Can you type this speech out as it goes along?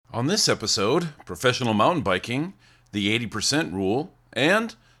On this episode, professional mountain biking, the 80% rule,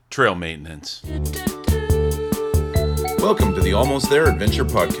 and trail maintenance. Welcome to the Almost There Adventure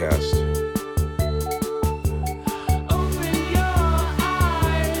Podcast.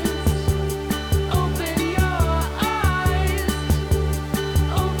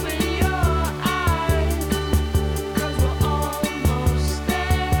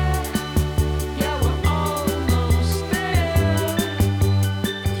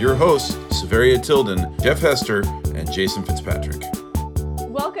 Your hosts, Severia Tilden, Jeff Hester, and Jason Fitzpatrick.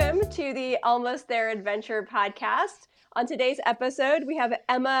 Welcome to the Almost There Adventure Podcast. On today's episode, we have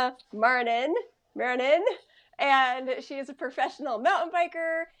Emma Maaranen, and she is a professional mountain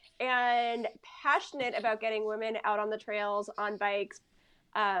biker and passionate about getting women out on the trails on bikes.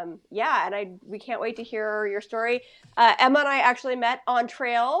 We can't wait to hear your story. Emma and I actually met on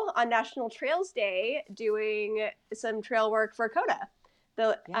National Trails Day, doing some trail work for COTA.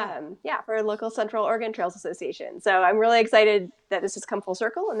 For local Central Oregon Trails Association. So I'm really excited that this has come full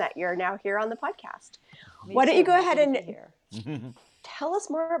circle and that you're now here on the podcast. Why don't you go ahead and tell us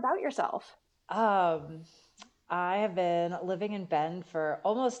more about yourself? I have been living in Bend for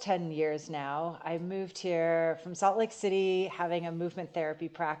almost 10 years now. I moved here from Salt Lake City having a movement therapy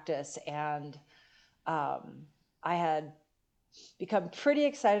practice, and I had become pretty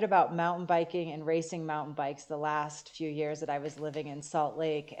excited about mountain biking and racing mountain bikes the last few years that I was living in Salt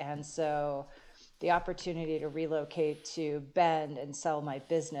Lake. And so the opportunity to relocate to Bend and sell my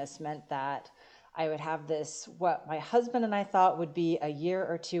business meant that I would have this, what my husband and I thought would be a year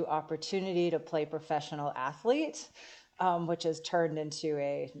or two opportunity to play professional athlete, which has turned into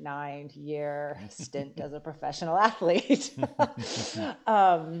a 9-year stint as a professional athlete.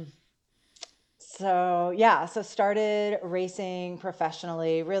 So started racing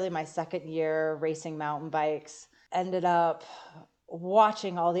professionally, really my second year racing mountain bikes. Ended up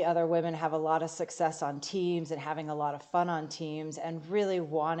watching all the other women have a lot of success on teams and having a lot of fun on teams, and really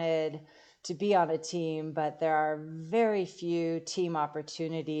wanted to be on a team, but there are very few team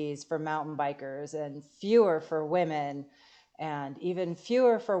opportunities for mountain bikers and fewer for women, and even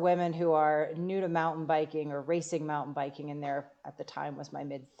fewer for women who are new to mountain biking or racing mountain biking, and there at the time was my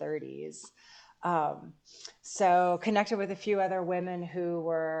mid-30s. So connected with a few other women who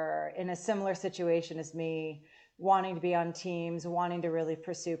were in a similar situation as me, wanting to be on teams, wanting to really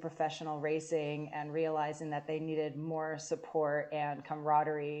pursue professional racing, and realizing that they needed more support and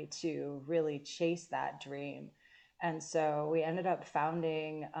camaraderie to really chase that dream. And so we ended up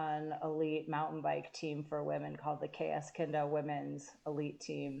founding an elite mountain bike team for women called the KS Kendo Women's Elite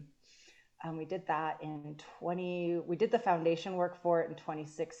Team. We did that we did the foundation work for it in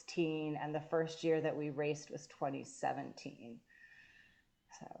 2016, and the first year that we raced was 2017.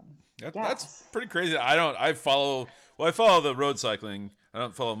 So That's pretty crazy. I follow the road cycling. I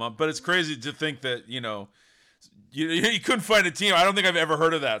don't follow them, but it's crazy to think that, you couldn't find a team. I don't think I've ever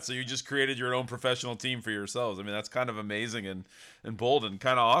heard of that. So you just created your own professional team for yourselves. I mean, that's kind of amazing and bold and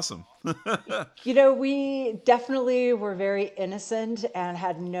kind of awesome. We definitely were very innocent and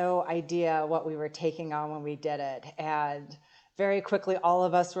had no idea what we were taking on when we did it. And very quickly, all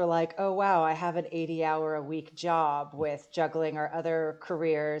of us were like, oh, wow, I have an 80-hour-a-week job with juggling our other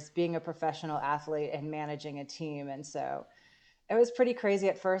careers, being a professional athlete, and managing a team. And so it was pretty crazy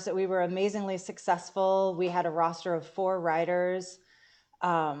at first. That we were amazingly successful. We had a roster of 4 riders.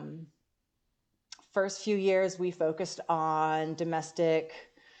 First few years, we focused on domestic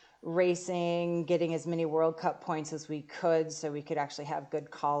racing, getting as many World Cup points as we could so we could actually have good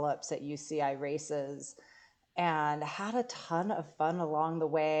call-ups at UCI races, and had a ton of fun along the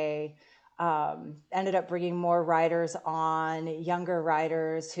way. Ended up bringing more riders on, younger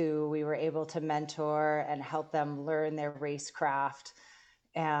riders who we were able to mentor and help them learn their racecraft.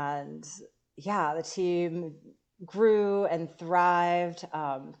 And the team grew and thrived.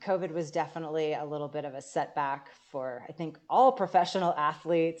 COVID was definitely a little bit of a setback for, I think, all professional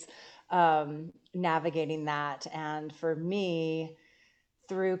athletes navigating that. And for me,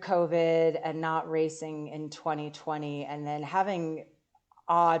 through COVID and not racing in 2020, and then having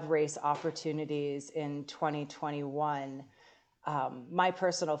odd race opportunities in 2021, my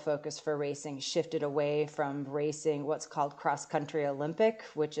personal focus for racing shifted away from racing what's called cross-country Olympic,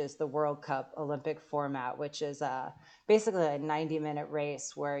 which is the World Cup Olympic format, which is basically a 90-minute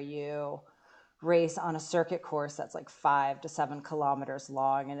race where you race on a circuit course that's like 5 to 7 kilometers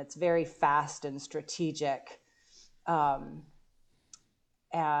long, and it's very fast and strategic.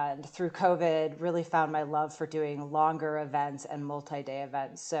 And through COVID, really found my love for doing longer events and multi-day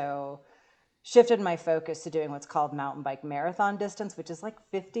events. So shifted my focus to doing what's called mountain bike marathon distance, which is like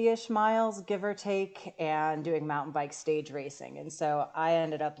 50-ish miles, give or take, and doing mountain bike stage racing. And so I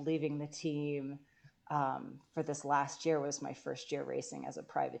ended up leaving the team for this last year. Was my first year racing as a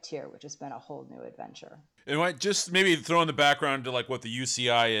privateer, which has been a whole new adventure. And might just maybe throw in the background to like what the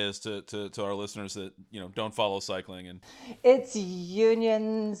UCI is to our listeners that don't follow cycling. And it's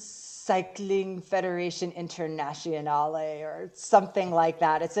Union Cycling Federation Internazionale or something like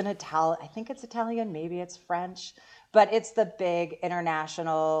that. It's in Italian. I think it's Italian. Maybe it's French. But it's the big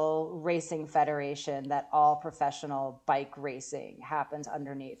international racing federation that all professional bike racing happens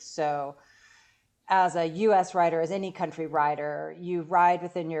underneath. So as a US rider, as any country rider, you ride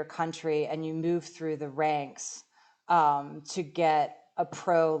within your country and you move through the ranks to get a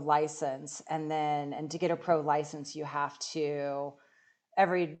pro license. And to get a pro license, you have to,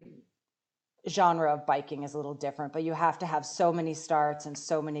 every genre of biking is a little different, but you have to have so many starts and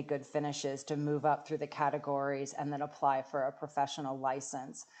so many good finishes to move up through the categories and then apply for a professional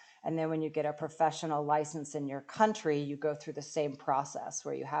license. And then when you get a professional license in your country, you go through the same process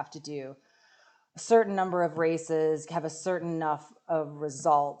where you have to do a certain number of races, have a certain enough of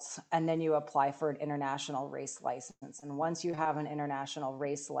results, and then you apply for an international race license. And once you have an international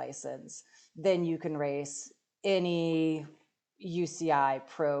race license, then you can race any UCI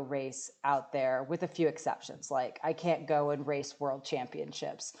pro race out there, with a few exceptions. Like I can't go and race world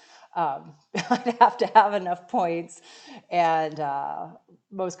championships. I'd have to have enough points, and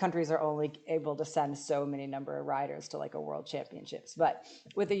most countries are only able to send so many number of riders to like a world championships. But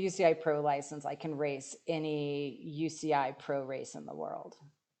with a UCI pro license, I can race any UCI pro race in the world.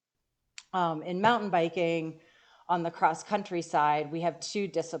 In mountain biking, on the cross-country side, we have two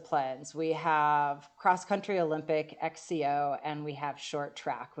disciplines. We have cross-country Olympic, XCO, and we have short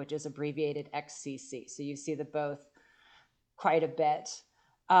track, which is abbreviated XCC. So you see the both quite a bit.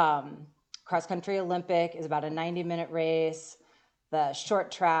 Cross-country Olympic is about a 90-minute race. The short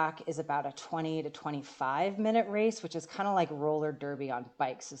track is about a 20 to 25-minute race, which is kind of like roller derby on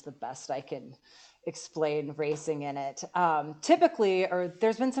bikes, is the best I can explain racing in it. Typically, or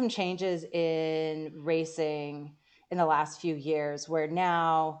there's been some changes in racing in the last few years, where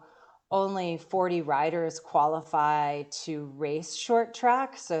now only 40 riders qualify to race short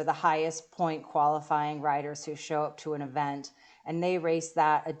track. So the highest point qualifying riders who show up to an event, and they race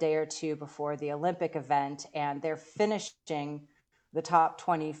that a day or two before the Olympic event, and they're finishing. The top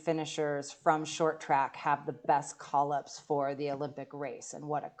 20 finishers from short track have the best call-ups for the Olympic race. And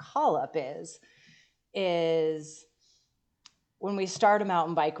what a call-up is when we start a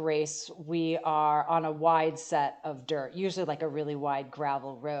mountain bike race, we are on a wide set of dirt, usually like a really wide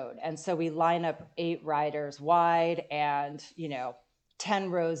gravel road. And so we line up 8 riders wide and, 10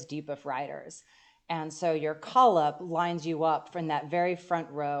 rows deep of riders. And so your call-up lines you up from that very front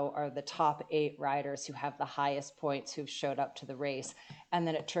row are the top 8 riders who have the highest points, who've showed up to the race. And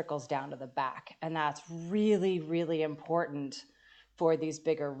then it trickles down to the back. And that's really, really important for these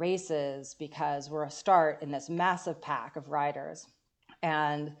bigger races, because we're a start in this massive pack of riders.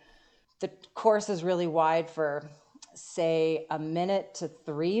 And the course is really wide for, say, a minute to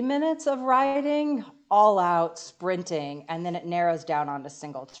 3 minutes of riding, all out sprinting, and then it narrows down onto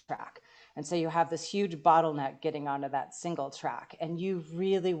single track. And so you have this huge bottleneck getting onto that single track. And you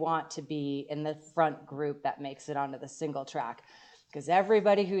really want to be in the front group that makes it onto the single track, because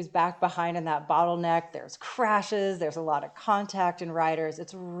everybody who's back behind in that bottleneck, there's crashes, there's a lot of contact in riders.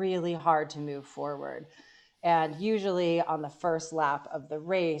 It's really hard to move forward. And usually on the first lap of the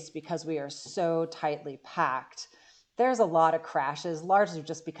race, because we are so tightly packed, there's a lot of crashes, largely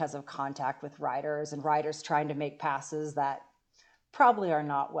just because of contact with riders and riders trying to make passes that probably are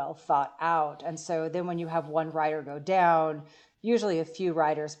not well thought out. And so then when you have one rider go down, usually a few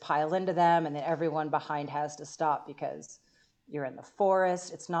riders pile into them, and then everyone behind has to stop because you're in the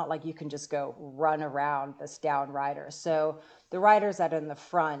forest. It's not like you can just go run around this down rider. So the riders that are in the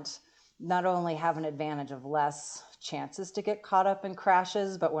front not only have an advantage of less chances to get caught up in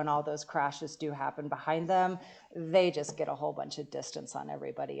crashes, but when all those crashes do happen behind them, they just get a whole bunch of distance on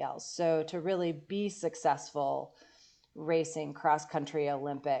everybody else. So to really be successful racing cross-country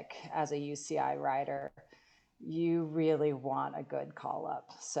Olympic as a UCI rider, you really want a good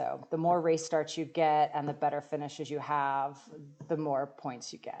call-up. So the more race starts you get and the better finishes you have, the more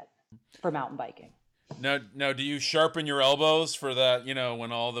points you get for mountain biking. Now, do you sharpen your elbows for that?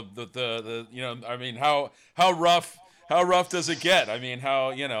 When all the I mean, how rough does it get? I mean,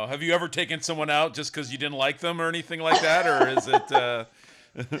 have you ever taken someone out just because you didn't like them or anything like that, or is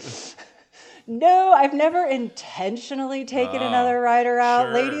it? No, I've never intentionally taken Oh, another rider out.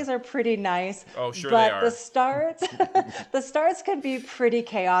 sure. Ladies are pretty nice, Oh, sure they but the are. starts, the starts can be pretty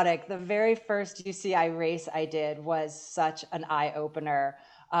chaotic. The very first UCI race I did was such an eye opener.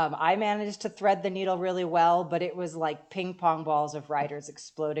 I managed to thread the needle really well, but it was like ping pong balls of riders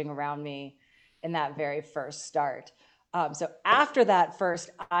exploding around me in that very first start. So after that first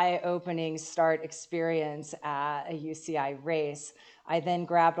eye-opening start experience at a UCI race, I then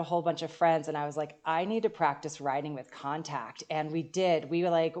grabbed a whole bunch of friends and I was like, I need to practice riding with contact. And we did. We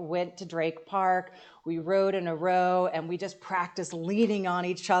like went to Drake Park, we rode in a row, and we just practiced leaning on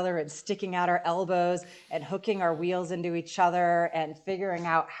each other and sticking out our elbows and hooking our wheels into each other and figuring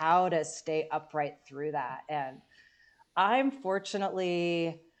out how to stay upright through that. And I'm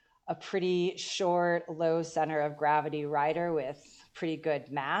fortunately a pretty short, low center of gravity rider with pretty good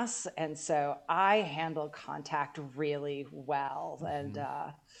mass. And so I handle contact really well. And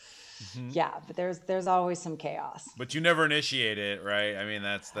yeah, but there's always some chaos. But you never initiate it, right? I mean,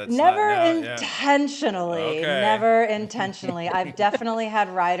 that's not Never no, yeah. intentionally, Okay. never intentionally. I've definitely had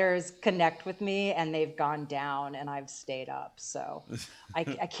riders connect with me and they've gone down and I've stayed up. So I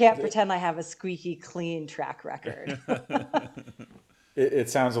can't pretend I have a squeaky clean track record. It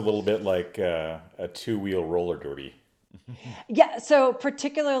sounds a little bit like a two-wheel roller derby. Yeah, so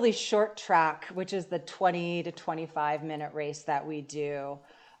particularly short track, which is the 20 to 25-minute race that we do,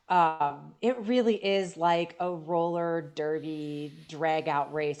 it really is like a roller derby drag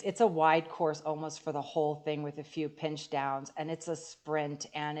out race. It's a wide course almost for the whole thing with a few pinch downs, and it's a sprint,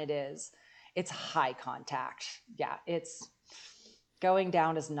 and it's high contact. Yeah, it's going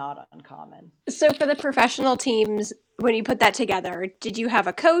down is not uncommon. So for the professional teams, when you put that together, did you have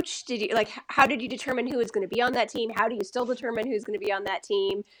a coach? Did you like how did you determine who was going to be on that team? How do you still determine who's going to be on that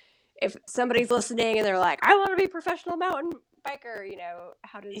team? If somebody's listening and they're like, "I want to be a professional mountain biker," Yeah,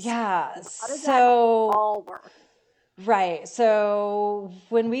 how does that so all work? right. So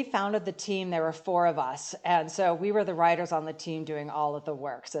when we founded the team, there were four of us. And so we were the riders on the team doing all of the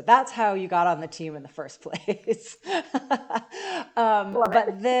work. So that's how you got on the team in the first place. Love it.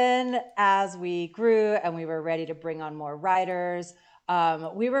 But then as we grew and we were ready to bring on more riders,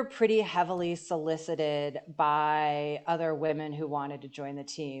 we were pretty heavily solicited by other women who wanted to join the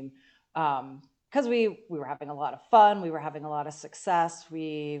team. Because we were having a lot of fun, we were having a lot of success,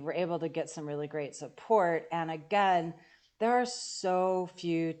 we were able to get some really great support. And again, there are so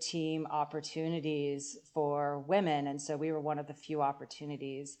few team opportunities for women. And so we were one of the few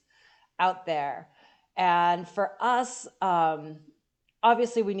opportunities out there. And for us,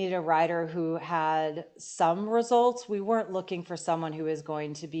 obviously we needed a rider who had some results. We weren't looking for someone who is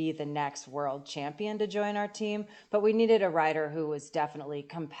going to be the next world champion to join our team, but we needed a rider who was definitely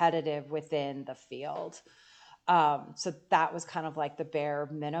competitive within the field. So that was kind of like the bare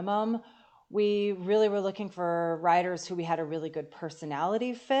minimum. We really were looking for riders who we had a really good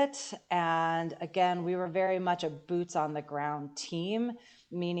personality fit. And again, we were very much a boots on the ground team,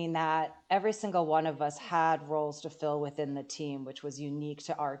 meaning that every single one of us had roles to fill within the team, which was unique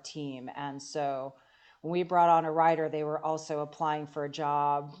to our team. And so when we brought on a rider, they were also applying for a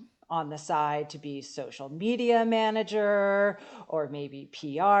job on the side to be social media manager or maybe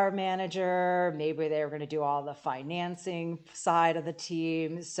PR manager. Maybe they were going to do all the financing side of the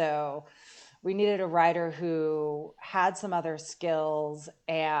team. So we needed a rider who had some other skills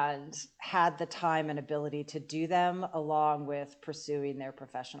and had the time and ability to do them along with pursuing their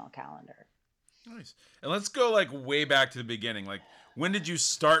professional calendar. Nice. And let's go like way back to the beginning. Like, when did you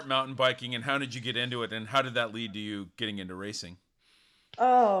start mountain biking and how did you get into it and how did that lead to you getting into racing?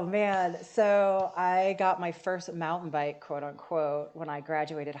 Oh man. So I got my first mountain bike, quote unquote, when I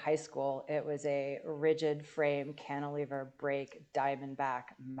graduated high school. It was a rigid frame cantilever brake Diamondback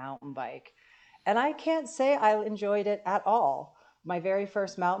mountain bike. And I can't say I enjoyed it at all. My very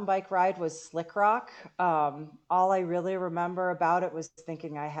first mountain bike ride was Slick Rock. All I really remember about it was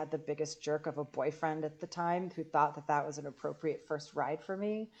thinking I had the biggest jerk of a boyfriend at the time who thought that that was an appropriate first ride for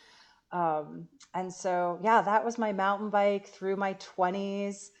me. And so, yeah, that was my mountain bike through my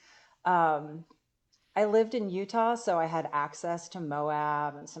 20s. Um, I lived in Utah, so I had access to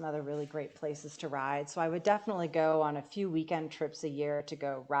Moab and some other really great places to ride. So I would definitely go on a few weekend trips a year to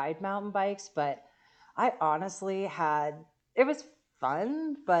go ride mountain bikes. But I honestly it was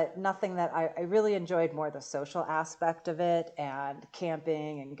fun, but nothing that I really enjoyed more the social aspect of it and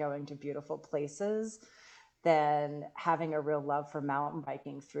camping and going to beautiful places than having a real love for mountain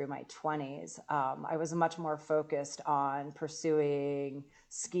biking through my 20s. I was much more focused on pursuing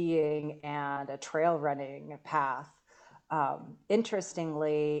skiing and a trail running path.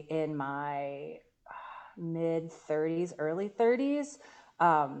 Interestingly, in my mid 30s, early 30s,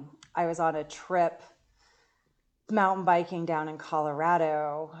 I was on a trip mountain biking down in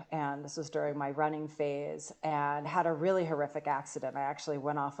Colorado, and this was during my running phase, and had a really horrific accident. I actually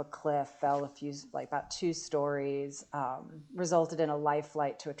went off a cliff, fell about 2 stories, resulted in a life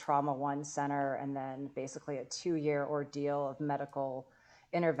flight to a Trauma 1 center, and then basically a 2-year ordeal of medical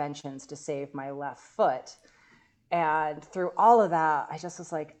interventions to save my left foot. And through all of that, I just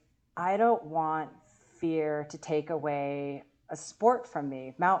was like, I don't want fear to take away a sport from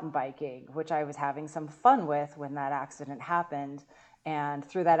me, mountain biking, which I was having some fun with when that accident happened. And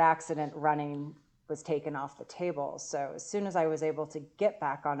through that accident, running was taken off the table. So as soon as I was able to get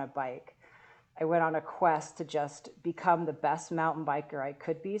back on a bike, I went on a quest to just become the best mountain biker I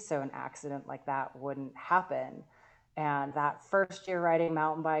could be so an accident like that wouldn't happen. And that first year riding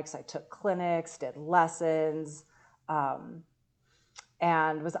mountain bikes, I took clinics, did lessons,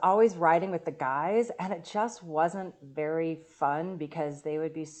 and was always riding with the guys, and it just wasn't very fun because they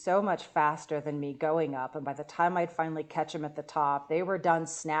would be so much faster than me going up, and by the time I'd finally catch them at the top, they were done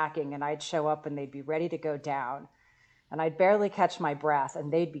snacking, and I'd show up and they'd be ready to go down, and I'd barely catch my breath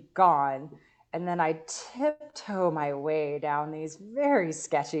and they'd be gone, and then I'd tiptoe my way down these very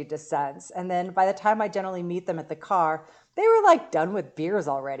sketchy descents, and then by the time I generally meet them at the car, they were like done with beers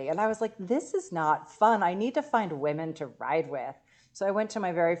already, and I was like, this is not fun. I need to find women to ride with. So I went to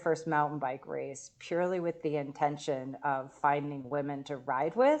my very first mountain bike race purely with the intention of finding women to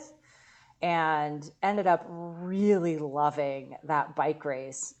ride with, and ended up really loving that bike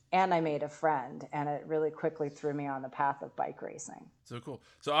race. And I made a friend, and it really quickly threw me on the path of bike racing. So cool.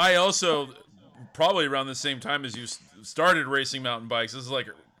 So I also, probably around the same time as you started racing mountain bikes, this is like,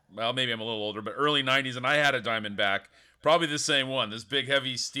 well, maybe I'm a little older, but early 90s, and I had a Diamondback, probably the same one, this big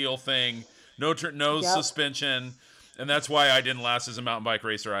heavy steel thing, no suspension. And that's why I didn't last as a mountain bike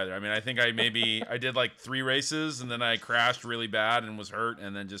racer either. I mean, I think I did like 3 races, and then I crashed really bad and was hurt,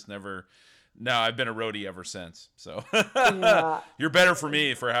 and then just never. Now I've been a roadie ever since. So Yeah. You're better for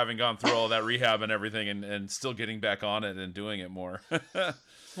me for having gone through all that rehab and everything, and still getting back on it and doing it more.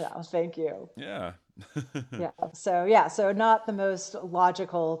 Yeah, thank you. Yeah. So not the most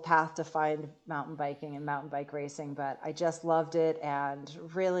logical path to find mountain biking and mountain bike racing, but I just loved it, and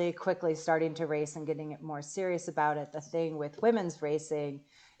really quickly starting to race and getting it more serious about it. The thing with women's racing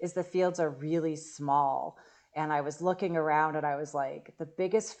is the fields are really small. And I was looking around and I was like, the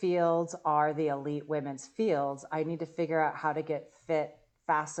biggest fields are the elite women's fields. I need to figure out how to get fit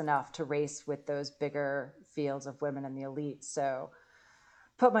fast enough to race with those bigger fields of women in the elite. So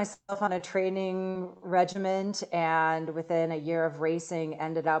put myself on a training regiment, and within a year of racing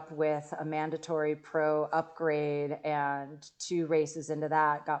ended up with a mandatory pro upgrade, and 2 races into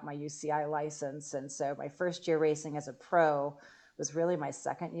that got my UCI license. And so my first year racing as a pro was really my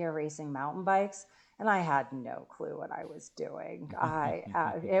second year racing mountain bikes, and I had no clue what I was doing. I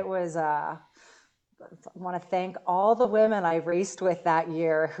want to thank all the women I raced with that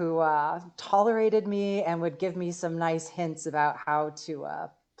year who tolerated me and would give me some nice hints about how to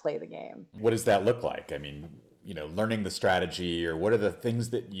play the game. What does that look like? I mean, learning the strategy, or what are the things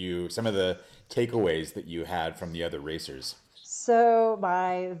that some of the takeaways that you had from the other racers? So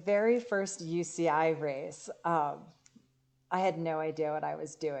my very first UCI race, I had no idea what I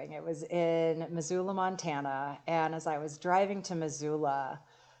was doing. It was in Missoula, Montana. And as I was driving to Missoula,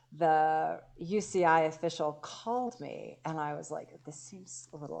 the UCI official called me, and I was like, this seems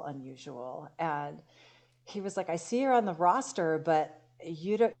a little unusual. And he was like, I see you're on the roster, but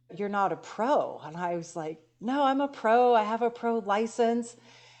you're not a pro. And I was like, no, I'm a pro. I have a pro license.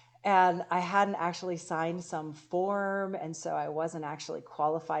 And I hadn't actually signed some form, and so I wasn't actually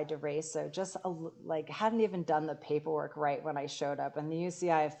qualified to race. So just hadn't even done the paperwork right when I showed up. And the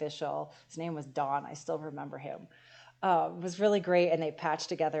UCI official, his name was Don, I still remember him, was really great. And they patched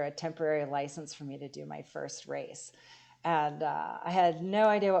together a temporary license for me to do my first race. And I had no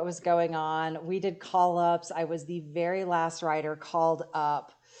idea what was going on. We did call-ups. I was the very last rider called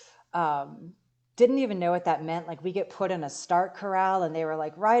up. Didn't even know what that meant. Like, we get put in a start corral, and they were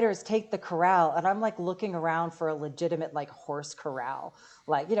like, riders, take the corral. And I'm like looking around for a legitimate horse corral.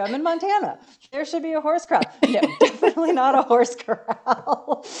 I'm in Montana. There should be a horse corral. No, definitely not a horse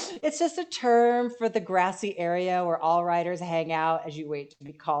corral. It's just a term for the grassy area where all riders hang out as you wait to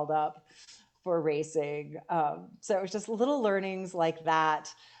be called up for racing. So it was just little learnings like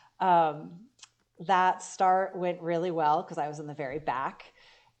that. That start went really well because I was in the very back,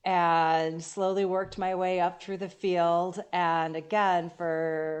 and slowly worked my way up through the field. And again,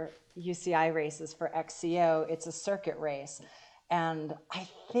 for UCI races, for XCO, it's a circuit race. And I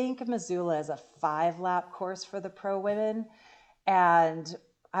think Missoula is a 5-lap course for the pro women. And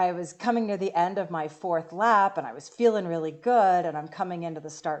I was coming near the end of my fourth lap and I was feeling really good. And I'm coming into the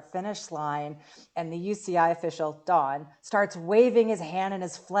start finish line. And the UCI official, Don, starts waving his hand and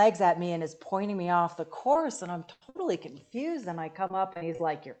his flags at me and is pointing me off the course. And I'm totally confused. And I come up and he's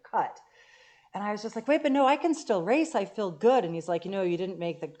like, "You're cut." And I was just like, "Wait, but no, I can still race. I feel good." And he's like, "You didn't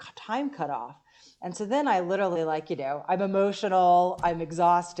make the time cutoff." And so then I literally I'm emotional, I'm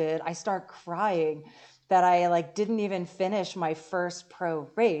exhausted. I start crying that I didn't even finish my first pro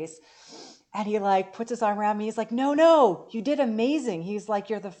race. And he puts his arm around me. He's like, "No, you did amazing." He's like,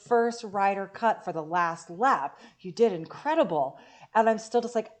 "You're the first rider cut for the last lap. You did incredible." And I'm still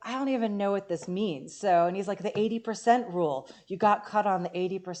just like, I don't even know what this means. So, and he's like, "The 80% rule, you got cut on the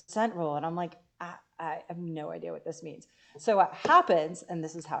 80% rule." And I'm like, I have no idea what this means. So what happens, and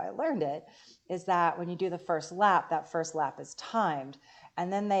this is how I learned it, is that when you do the first lap, that first lap is timed.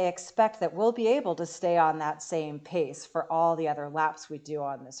 And then they expect that we'll be able to stay on that same pace for all the other laps we do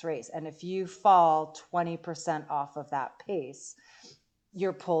on this race. And if you fall 20% off of that pace,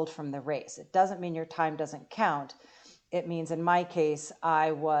 you're pulled from the race. It doesn't mean your time doesn't count. It means in my case,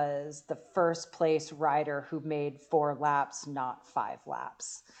 I was the first place rider who made 4 laps, not 5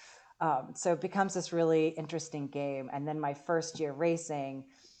 laps. So it becomes this really interesting game. And then my first year racing,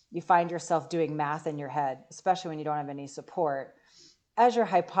 you find yourself doing math in your head, especially when you don't have any support. As you're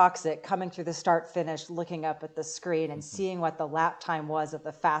hypoxic, coming through the start finish, looking up at the screen and seeing what the lap time was of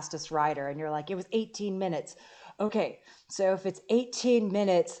the fastest rider. And you're like, it was 18 minutes. Okay, so if it's 18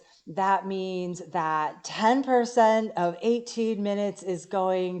 minutes, that means that 10% of 18 minutes is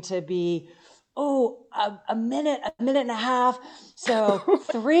going to be, a minute and a half. So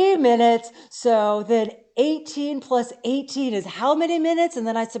 3 minutes. So then 18 plus 18 is how many minutes? And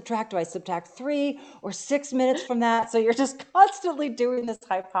then do I subtract 3 or 6 minutes from that? So you're just constantly doing this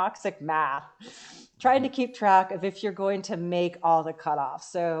hypoxic math, trying to keep track of if you're going to make all the cutoffs.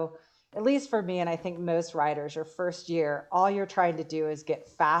 So at least for me, and I think most riders, your first year, all you're trying to do is get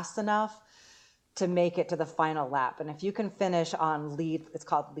fast enough to make it to the final lap. And if you can finish on lead, it's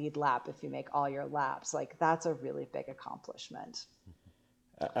called lead lap if you make all your laps, that's a really big accomplishment.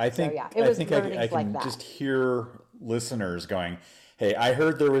 I think I can just hear listeners going, "Hey, I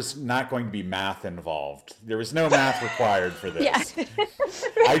heard there was not going to be math involved. There was no math required for this. Yeah.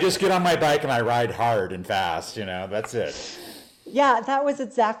 I just get on my bike and I ride hard and fast, that's it." Yeah, that was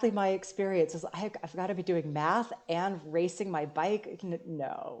exactly my experience. I've got to be doing math and racing my bike.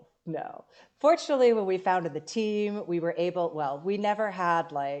 No. Fortunately, when we founded the team, we were we never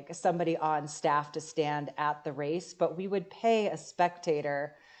had somebody on staff to stand at the race, but we would pay a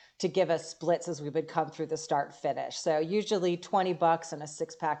spectator to give us splits as we would come through the start finish. So usually $20 and a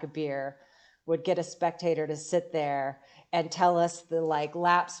 6-pack of beer would get a spectator to sit there and tell us the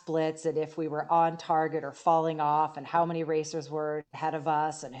lap splits and if we were on target or falling off and how many racers were ahead of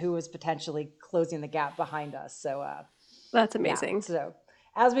us and who was potentially closing the gap behind us. So that's amazing. Yeah. So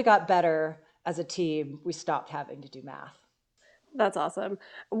as we got better as a team, we stopped having to do math. That's awesome.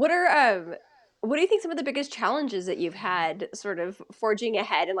 What do you think some of the biggest challenges that you've had sort of forging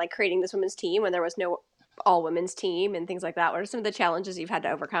ahead and creating this women's team when there was no all women's team and things like that? What are some of the challenges you've had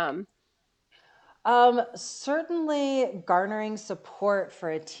to overcome? Certainly garnering support for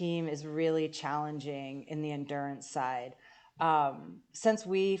a team is really challenging in the endurance side. Since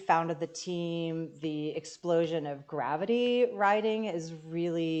we founded the team, the explosion of gravity riding is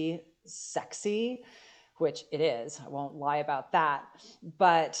really sexy, which it is. I won't lie about that.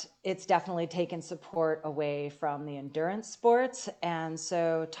 But it's definitely taken support away from the endurance sports. And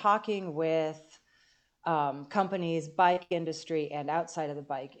so talking with companies, bike industry and outside of the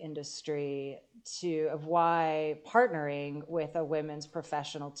bike industry, of why partnering with a women's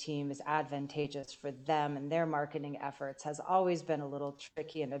professional team is advantageous for them and their marketing efforts has always been a little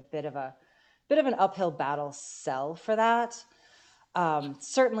tricky and a bit of an uphill battle sell for that.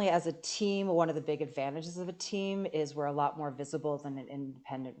 Certainly as a team, one of the big advantages of a team is we're a lot more visible than an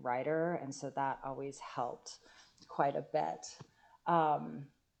independent rider. And so that always helped quite a bit.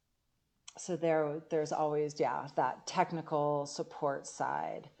 So there's always, that technical support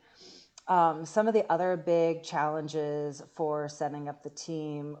side. Some of the other big challenges for setting up the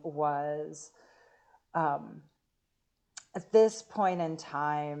team was at this point in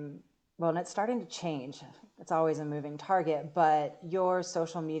time, and it's starting to change. It's always a moving target, but your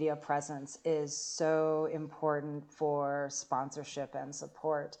social media presence is so important for sponsorship and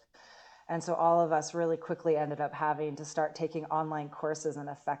support. And so all of us really quickly ended up having to start taking online courses in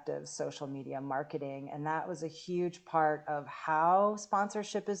effective social media marketing. And that was a huge part of how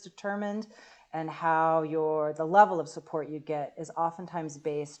sponsorship is determined and how the level of support you get is oftentimes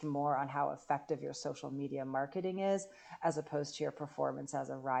based more on how effective your social media marketing is, as opposed to your performance as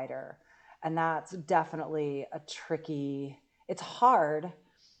a rider. And that's definitely it's hard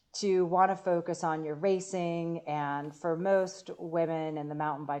to want to focus on your racing. And for most women in the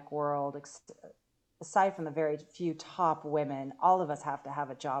mountain bike world, aside from the very few top women, all of us have to have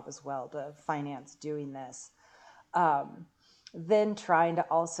a job as well to finance doing this. Then trying to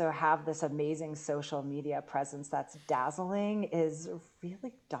also have this amazing social media presence that's dazzling is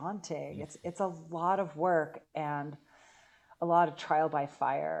really daunting. It's a lot of work and a lot of trial by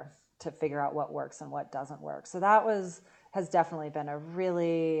fire to figure out what works and what doesn't work. So that has definitely been a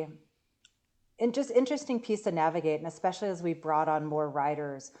really interesting piece to navigate, and especially as we brought on more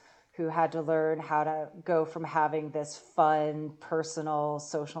riders who had to learn how to go from having this fun, personal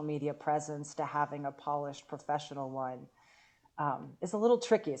social media presence to having a polished professional one. Is a little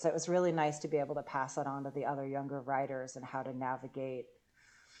tricky. So it was really nice to be able to pass that on to the other younger riders and how to navigate.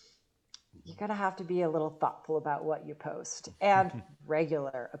 You're going to have to be a little thoughtful about what you post and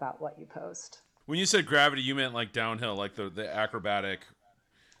regular about what you post. When you said gravity, you meant like downhill, like the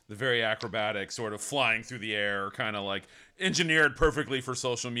very acrobatic sort of flying through the air, kind of like engineered perfectly for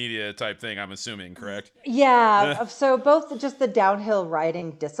social media type thing, I'm assuming, correct? Yeah. So both just the downhill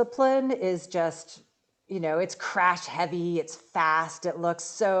riding discipline is just, it's crash heavy, it's fast, it looks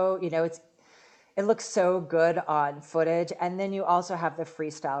so, it looks so good on footage. And then you also have the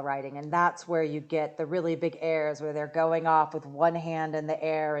freestyle riding, and that's where you get the really big airs where they're going off with one hand in the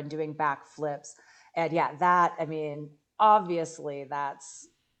air and doing back flips. And yeah, obviously that's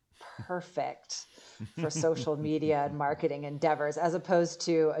perfect for social media and marketing endeavors, as opposed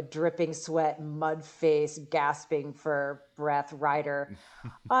to a dripping sweat, mud face, gasping for breath rider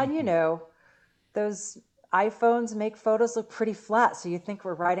on, those iPhones make photos look pretty flat. So you think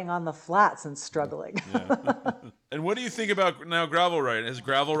we're riding on the flats and struggling. Yeah. And what do you think about now gravel riding? Is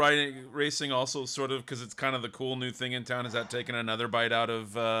gravel riding racing also sort of, because it's kind of the cool new thing in town, has that taken another bite out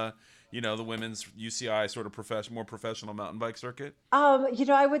of, the women's UCI sort of more professional mountain bike circuit?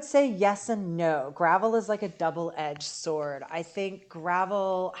 I would say yes and no. Gravel is like a double-edged sword. I think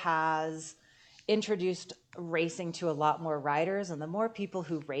gravel has introduced racing to a lot more riders, and the more people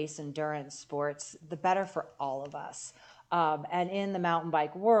who race endurance sports, the better for all of us. And in the mountain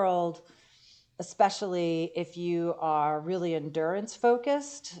bike world, especially if you are really endurance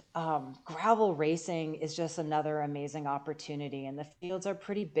focused, gravel racing is just another amazing opportunity. And the fields are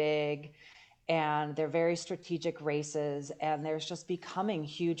pretty big and they're very strategic races. And there's just becoming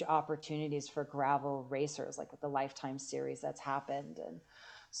huge opportunities for gravel racers, like with the Lifetime Series that's happened and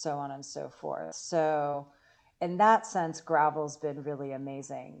so on and so forth. So in that sense, gravel's been really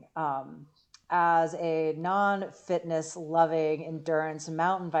amazing. As a non-fitness loving endurance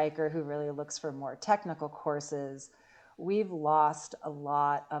mountain biker who really looks for more technical courses, we've lost a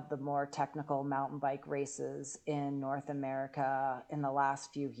lot of the more technical mountain bike races in North America in the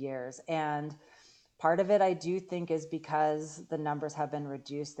last few years. And part of it, I do think, is because the numbers have been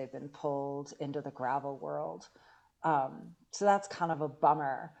reduced. They've been pulled into the gravel world. So that's kind of a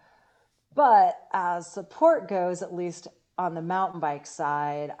bummer. But as support goes, at least on the mountain bike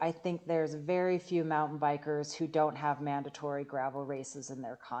side, I think there's very few mountain bikers who don't have mandatory gravel races in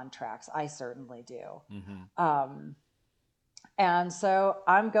their contracts. I certainly do. Mm-hmm. And so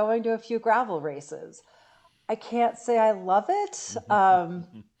I'm going to a few gravel races. I can't say I love it,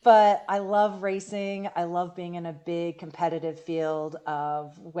 but I love racing. I love being in a big competitive field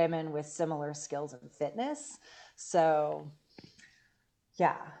of women with similar skills and fitness. So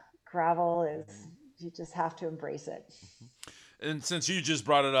yeah, gravel is, you just have to embrace it. And since you just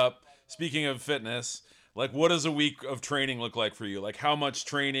brought it up, speaking of fitness, like what does a week of training look like for you? Like how much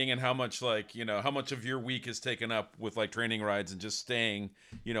training and how much how much of your week is taken up with like training rides and just staying,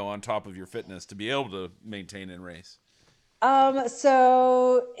 on top of your fitness to be able to maintain and race?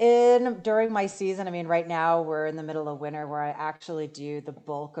 So during my season, right now we're in the middle of winter where I actually do the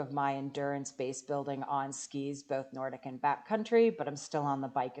bulk of my endurance base building on skis, both Nordic and backcountry, but I'm still on the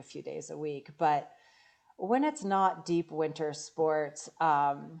bike a few days a week. But when it's not deep winter sports,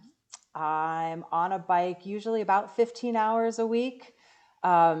 I'm on a bike usually about 15 hours a week. 2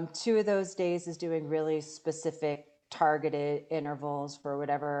 of those days is doing really specific targeted intervals for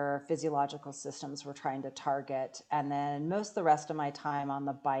whatever physiological systems we're trying to target. And then most of the rest of my time on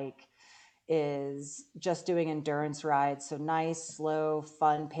the bike is just doing endurance rides. So nice, slow,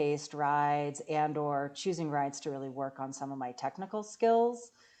 fun paced rides or choosing rides to really work on some of my technical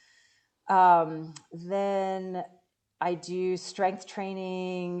skills. Then I do strength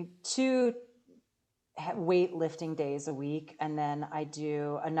training 2 weightlifting days a week. And then I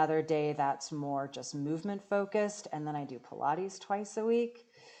do another day that's more just movement focused. And then I do Pilates twice a week.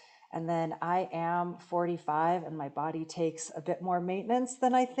 And then I am 45 and my body takes a bit more maintenance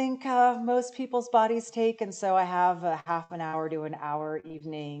than I think most people's bodies take. And so I have a half an hour to an hour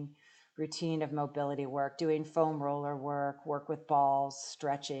evening routine of mobility work, doing foam roller work with balls,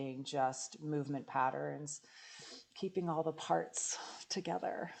 stretching, just movement patterns, keeping all the parts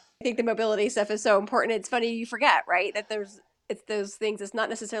together. I think the mobility stuff is so important. It's funny, you forget, right? That it's those things. It's not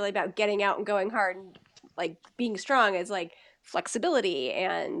necessarily about getting out and going hard and like being strong. It's like flexibility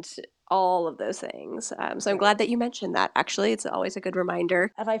and all of those things. So I'm glad that you mentioned that. Actually, it's always a good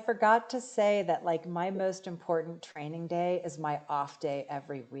reminder. And I forgot to say that like my most important training day is my off day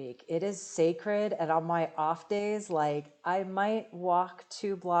every week. It is sacred. And on my off days, like I might walk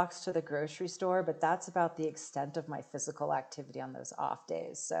 2 blocks to the grocery store, but that's about the extent of my physical activity on those off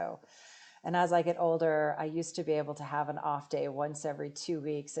days. So, and as I get older, I used to be able to have an off day once every 2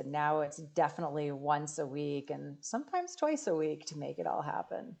 weeks. And now it's definitely once a week and sometimes twice a week to make it all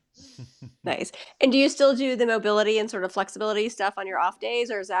happen. Nice. And do you still do the mobility and sort of flexibility stuff on your off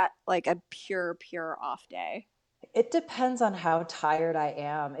days, or is that like a pure off day? It depends on how tired I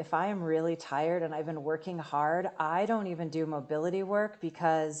am. If I am really tired and I've been working hard, I don't even do mobility work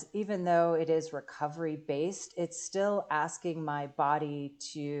because even though it is recovery based, it's still asking my body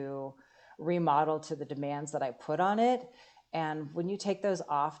to remodel to the demands that I put on it. And when you take those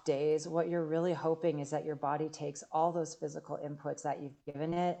off days, what you're really hoping is that your body takes all those physical inputs that you've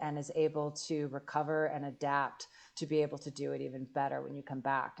given it and is able to recover and adapt to be able to do it even better when you come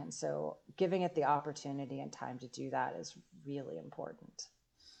back. And so giving it the opportunity and time to do that is really important.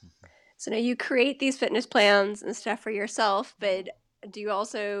 So now you create these fitness plans and stuff for yourself, but do you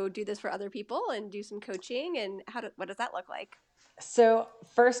also do this for other people and do some coaching, and what does that look like? So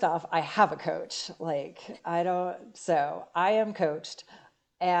first off, I have a coach. So I am coached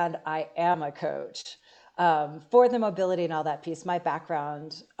and I am a coach. For the mobility and all that piece, my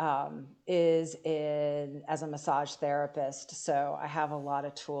background is as a massage therapist. So I have a lot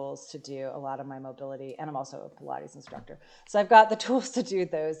of tools to do a lot of my mobility, and I'm also a Pilates instructor. So I've got the tools to do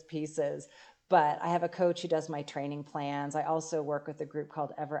those pieces. But I have a coach who does my training plans. I also work with a group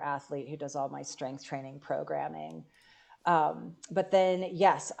called Ever Athlete who does all my strength training programming. But then,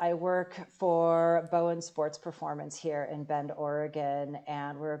 yes, I work for Bowen Sports Performance here in Bend, Oregon,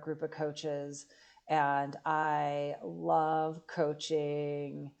 and we're a group of coaches. And I love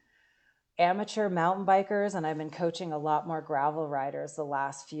coaching amateur mountain bikers, and I've been coaching a lot more gravel riders the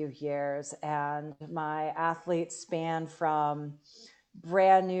last few years. And my athletes span from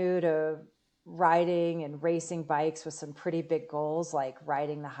brand new to riding and racing bikes with some pretty big goals, like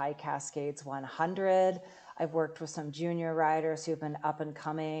riding the High Cascades 100. I've worked with some junior riders who've been up and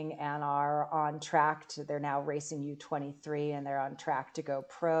coming and are on track they're now racing U23 and they're on track to go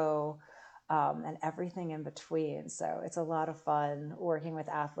pro. And everything in between. So it's a lot of fun working with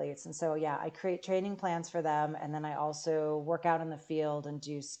athletes. And so, yeah, I create training plans for them. And then I also work out in the field and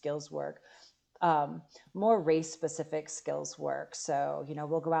do skills work, more race specific skills work. So,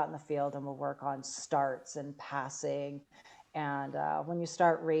 we'll go out in the field and we'll work on starts and passing. And when you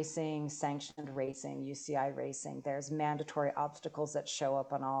start racing, sanctioned racing, UCI racing, there's mandatory obstacles that show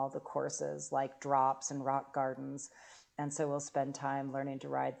up on all the courses like drops and rock gardens. And so we'll spend time learning to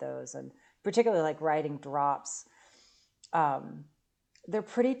ride those, and particularly like riding drops. They're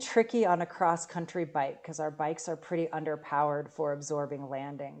pretty tricky on a cross-country bike because our bikes are pretty underpowered for absorbing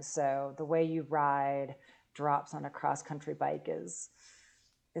landings. So the way you ride drops on a cross-country bike is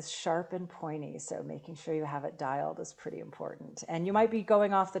sharp and pointy. So making sure you have it dialed is pretty important. And you might be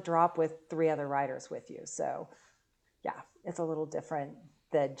going off the drop with 3 other riders with you. So yeah, it's a little different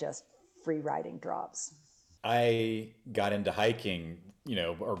than just free riding drops. I got into hiking,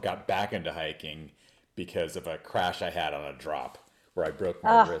 or got back into hiking because of a crash I had on a drop where I broke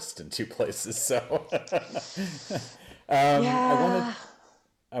my wrist in 2 places. So yeah.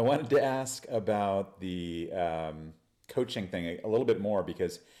 I wanted to ask about the coaching thing a little bit more,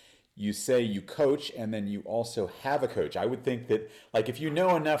 because you say you coach and then you also have a coach. I would think that, like, if you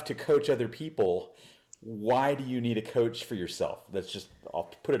know enough to coach other people, why do you need a coach for yourself?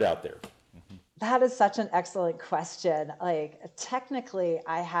 I'll put it out there. That is such an excellent question. Like, technically,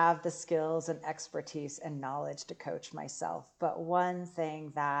 I have the skills and expertise and knowledge to coach myself. But one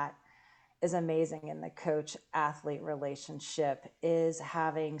thing that is amazing in the coach-athlete relationship is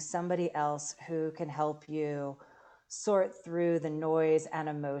having somebody else who can help you sort through the noise and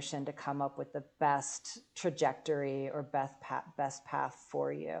emotion to come up with the best trajectory or best path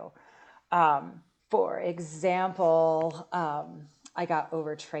for you. For example, I got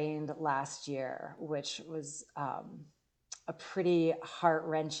overtrained last year, which was a pretty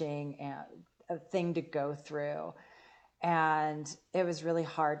heart-wrenching thing to go through. And it was really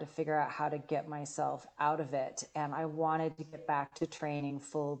hard to figure out how to get myself out of it. And I wanted to get back to training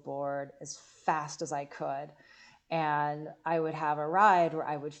full board as fast as I could. And I would have a ride where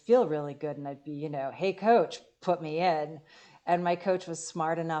I would feel really good and I'd be, hey, coach, put me in. And my coach was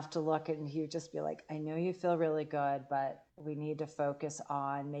smart enough to look and he would just be like, I know you feel really good, but we need to focus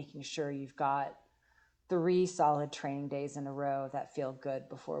on making sure you've got 3 solid training days in a row that feel good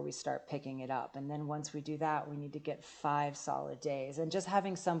before we start picking it up. And then once we do that, we need to get 5 solid days. And just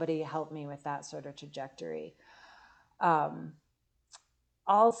having somebody help me with that sort of trajectory.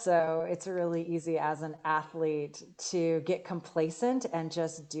 Also, it's really easy as an athlete to get complacent and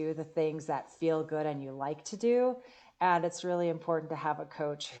just do the things that feel good and you like to do. And it's really important to have a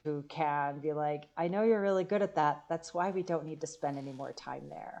coach who can be like, I know you're really good at that. That's why we don't need to spend any more time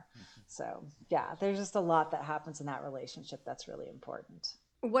there. So yeah, there's just a lot that happens in that relationship that's really important.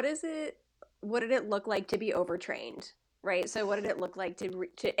 What did it look like to be overtrained? Right. So what did it look like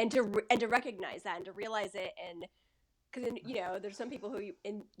to recognize that and to realize it? And because, there's some people who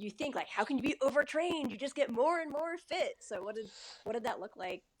you think like, how can you be overtrained? You just get more and more fit. So what did that look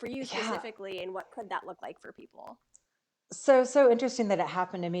like for you specifically? And what could that look like for people? So interesting that it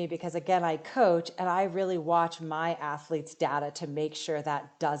happened to me because, again, I coach and I really watch my athletes' data to make sure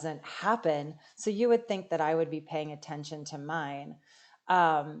that doesn't happen. So you would think that I would be paying attention to mine.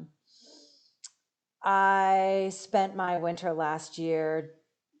 I spent my winter last year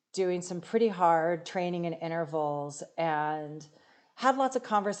doing some pretty hard training in intervals and had lots of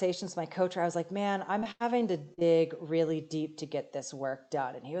conversations with my coach where I was like, man, I'm having to dig really deep to get this work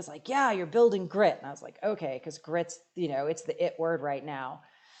done. And he was like, yeah, you're building grit. And I was like, okay, because grit's, it's the it word right now.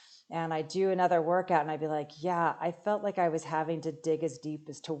 And I do another workout and I'd be like, yeah, I felt like I was having to dig as deep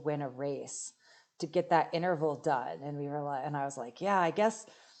as to win a race to get that interval done. And I was like, yeah, I guess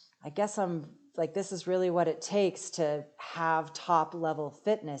I'm like, this is really what it takes to have top level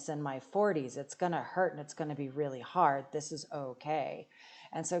fitness in my 40s. It's going to hurt and it's going to be really hard. This is okay.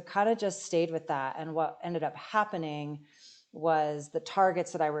 And so kind of just stayed with that. And what ended up happening was the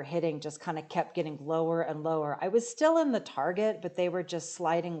targets that I were hitting just kind of kept getting lower and lower. I was still in the target, but they were just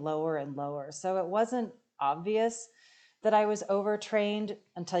sliding lower and lower. So it wasn't obvious that I was overtrained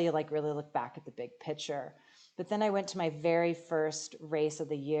until you really look back at the big picture. But then I went to my very first race of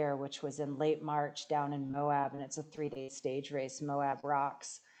the year, which was in late March down in Moab, and it's a 3-day stage race, Moab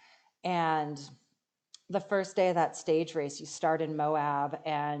Rocks. And the first day of that stage race, you start in Moab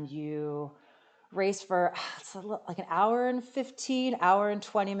and you race for like an hour and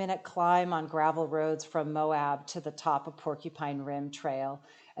 20-minute climb on gravel roads from Moab to the top of Porcupine Rim Trail.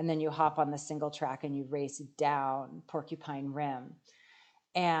 And then you hop on the single track and you race down Porcupine Rim.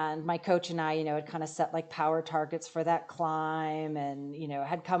 And my coach and I, had kind of set power targets for that climb and,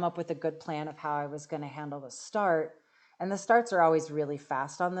 had come up with a good plan of how I was going to handle the start. And the starts are always really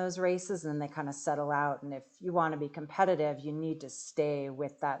fast on those races and then they kind of settle out. And if you want to be competitive, you need to stay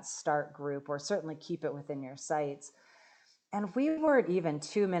with that start group or certainly keep it within your sights. And we weren't even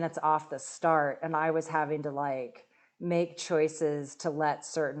 2 minutes off the start and I was having to make choices to let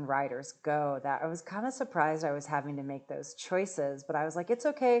certain riders go. That I was kind of surprised I was having to make those choices, but I was like, it's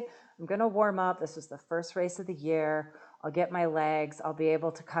okay. I'm going to warm up. This was the first race of the year. I'll get my legs. I'll be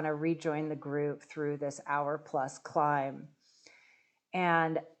able to kind of rejoin the group through this hour-plus climb.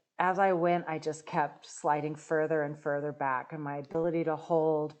 And as I went, I just kept sliding further and further back, and my ability to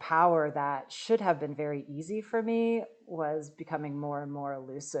hold power that should have been very easy for me was becoming more and more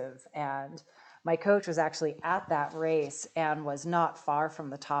elusive. And my coach was actually at that race and was not far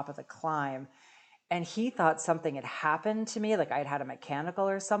from the top of the climb. And he thought something had happened to me, like I'd had a mechanical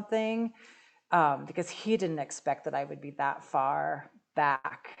or something, because he didn't expect that I would be that far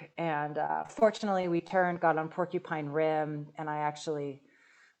back. And fortunately, we got on Porcupine Rim, and I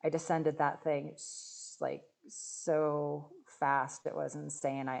descended that thing so fast. It was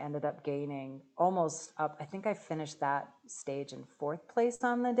insane. I ended up gaining almost up. I think I finished that stage in 4th place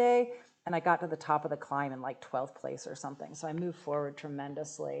on the day. And I got to the top of the climb in 12th place or something. So I moved forward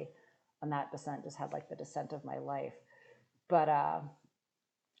tremendously on that descent, just had the descent of my life. But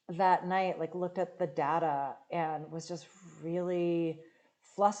that night, looked at the data and was just really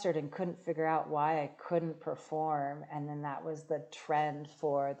flustered and couldn't figure out why I couldn't perform. And then that was the trend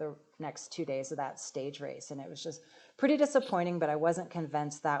for the next 2 days of that stage race. And it was just pretty disappointing, but I wasn't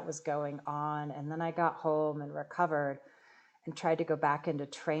convinced that was going on. And then I got home and recovered. and tried to go back into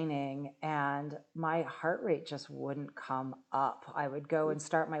training, and my heart rate just wouldn't come up. I would go and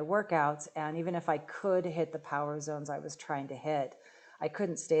start my workouts, and even if I could hit the power zones I was trying to hit, I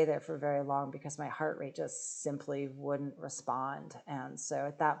couldn't stay there for very long because my heart rate just simply wouldn't respond. And so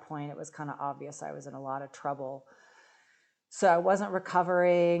at that point, it was kind of obvious I was in a lot of trouble. So I wasn't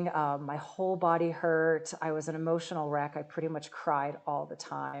recovering. My whole body hurt. I was an emotional wreck. I pretty much cried all the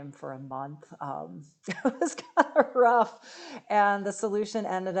time for a month. It was kind of rough. And the solution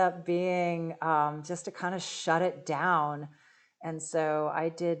ended up being just to kind of shut it down. And so I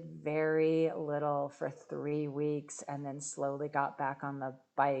did very little for 3 weeks and then slowly got back on the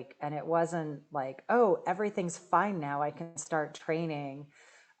bike. And it wasn't like, oh, everything's fine now, I can start training.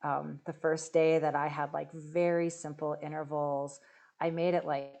 The first day that I had like very simple intervals, I made it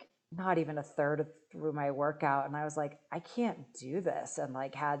like not even a third through my workout. And I was like, I can't do this. And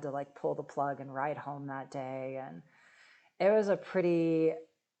like had to like pull the plug and ride home that day. And it was a pretty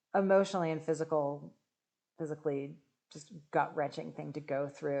emotionally and physically just gut wrenching thing to go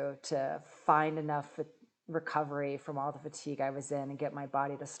through to find enough recovery from all the fatigue I was in and get my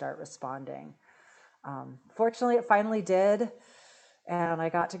body to start responding. Fortunately, it finally did. And I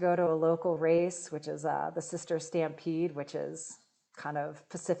got to go to a local race, which is the Sister Stampede, which is kind of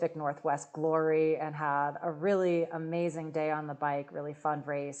Pacific Northwest glory, and had a really amazing day on the bike, really fun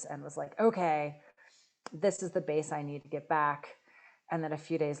race, and was like, okay, this is the base I need to get back. And then a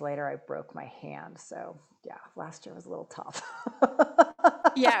few days later, I broke my hand. So yeah, last year was a little tough.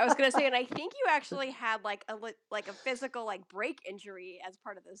 Yeah, I was gonna say, and I think you actually had like a physical like break injury as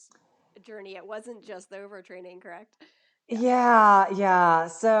part of this journey. It wasn't just the overtraining, correct? Yeah.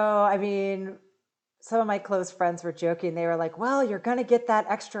 So, I mean, some of my close friends were joking. They were like, well, you're going to get that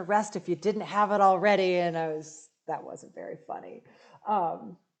extra rest if you didn't have it already. And that wasn't very funny.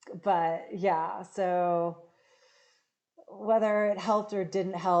 But yeah, so whether it helped or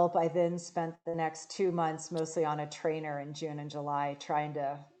didn't help, I then spent the next 2 months mostly on a trainer in June and July trying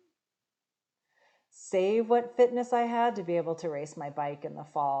to save what fitness I had to be able to race my bike in the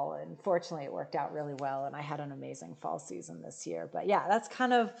fall. And fortunately, it worked out really well. And I had an amazing fall season this year. But yeah, that's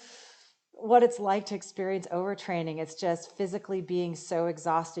kind of what it's like to experience overtraining. It's just physically being so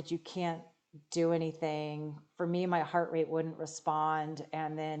exhausted, you can't do anything. For me, my heart rate wouldn't respond.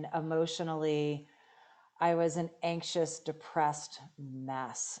 And then emotionally, I was an anxious, depressed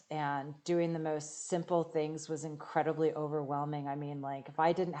mess, and doing the most simple things was incredibly overwhelming. I mean, like if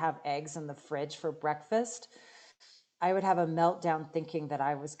I didn't have eggs in the fridge for breakfast, I would have a meltdown thinking that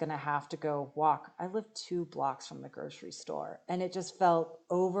I was going to have to go walk. I live 2 blocks from the grocery store, and it just felt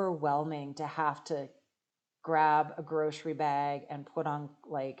overwhelming to have to grab a grocery bag and put on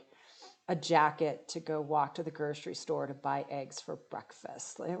like a jacket to go walk to the grocery store to buy eggs for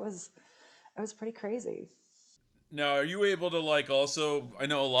breakfast. It was pretty crazy. Now, are you able to like also? I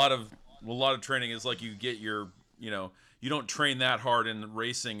know a lot of training is like you get your, you don't train that hard, and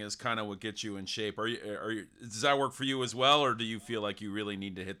racing is kind of what gets you in shape. Does that work for you as well, or do you feel like you really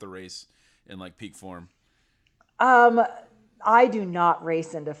need to hit the race in like peak form? I do not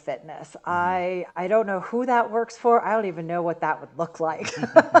race into fitness. I don't know who that works for. I don't even know what that would look like.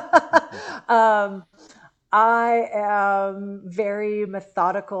 I am very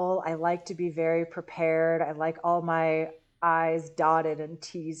methodical. I like to be very prepared. I like all my I's dotted and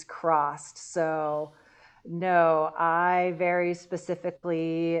T's crossed. So no, I very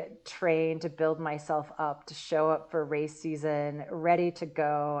specifically train to build myself up to show up for race season, ready to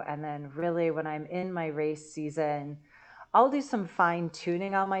go. And then really when I'm in my race season, I'll do some fine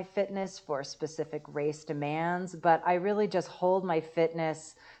tuning on my fitness for specific race demands, but I really just hold my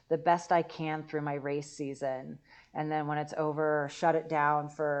fitness the best I can through my race season. And then when it's over, shut it down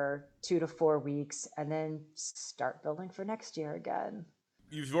for 2 to 4 weeks and then start building for next year again.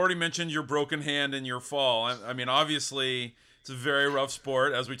 You've already mentioned your broken hand and your fall. I mean, obviously, it's a very rough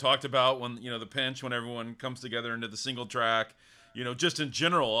sport, as we talked about when, the pinch, when everyone comes together into the single track. Just in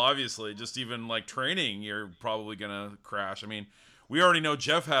general, obviously, just even like training, you're probably going to crash. I mean, we already know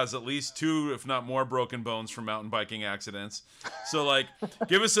Jeff has at least 2, if not more, broken bones from mountain biking accidents. So, like,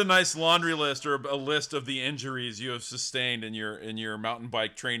 give us a nice laundry list or a list of the injuries you have sustained in your mountain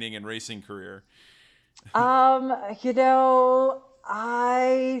bike training and racing career.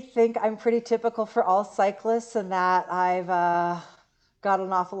 I think I'm pretty typical for all cyclists in that I've got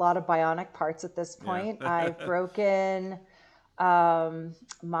an awful lot of bionic parts at this point. Yeah. I've broken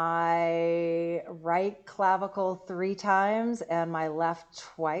my right clavicle 3 times and my left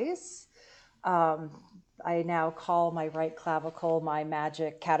twice. I now call my right clavicle my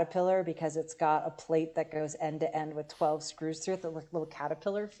magic caterpillar because it's got a plate that goes end to end with 12 screws through it that look little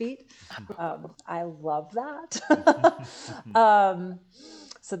caterpillar feet. I love that.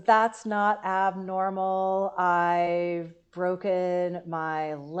 So that's not abnormal. I've broken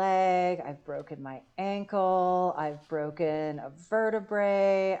my leg. I've broken my ankle. I've broken a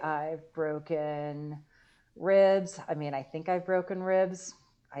vertebrae. I've broken ribs. I mean, I think I've broken ribs.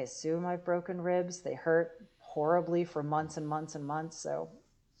 I assume I've broken ribs. They hurt horribly for months and months and months, so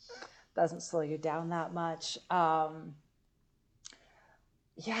it doesn't slow you down that much. Yeah,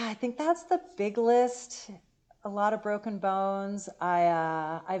 I think that's the big list. A lot of broken bones.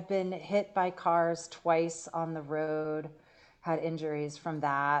 I've been hit by cars twice on the road, had injuries from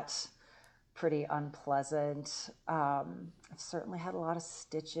that. Pretty unpleasant. I've certainly had a lot of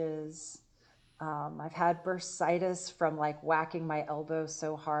stitches. I've had bursitis from like whacking my elbow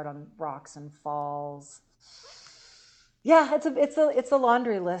so hard on rocks and falls. Yeah, it's a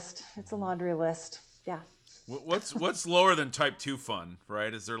laundry list. It's a laundry list. Yeah. What's lower than type 2 fun,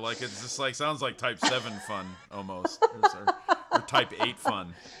 right? Is there like, it's just like, sounds like type 7 fun almost, or type 8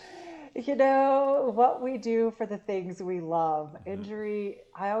 fun. You know, what we do for the things we love. Injury,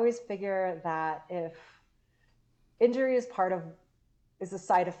 I always figure that if injury is a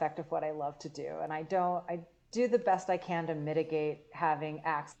side effect of what I love to do. And I do the best I can to mitigate having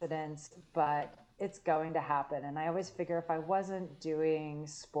accidents, but it's going to happen. And I always figure if I wasn't doing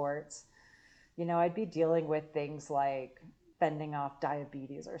sports, you know, I'd be dealing with things like fending off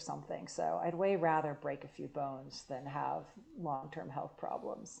diabetes or something. So I'd way rather break a few bones than have long-term health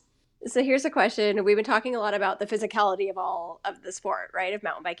problems. So here's a question. We've been talking a lot about the physicality of all of the sport, right? Of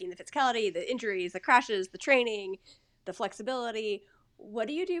mountain biking, the physicality, the injuries, the crashes, the training, the flexibility. What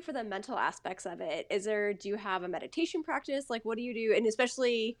do you do for the mental aspects of it? Do you have a meditation practice? Like, what do you do? And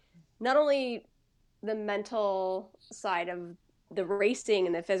especially not only the mental side of the racing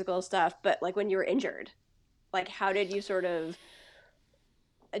and the physical stuff, but like when you were injured, like how did you sort of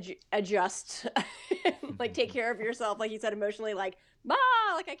adjust, like take care of yourself, like you said, emotionally, like,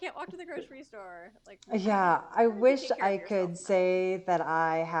 like I can't walk to the grocery store. Like, yeah, I wish I could say that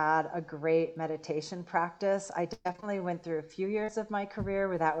I had a great meditation practice. I definitely went through a few years of my career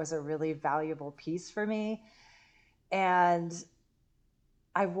where that was a really valuable piece for me. And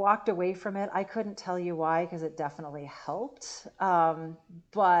I walked away from it. I couldn't tell you why, because it definitely helped.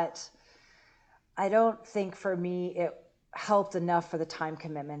 But I don't think for me it helped enough for the time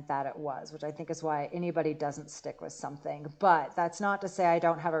commitment that it was, which I think is why anybody doesn't stick with something. But that's not to say I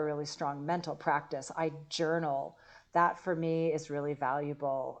don't have a really strong mental practice. I journal. That for me is really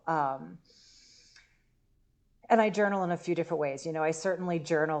valuable. And I journal in a few different ways. You know, I certainly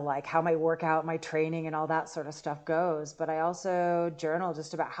journal like how my workout, my training and all that sort of stuff goes, but I also journal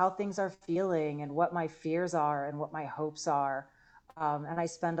just about how things are feeling and what my fears are and what my hopes are. And I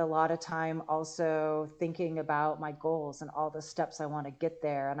spend a lot of time also thinking about my goals and all the steps I want to get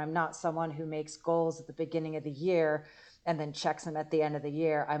there. And I'm not someone who makes goals at the beginning of the year and then checks them at the end of the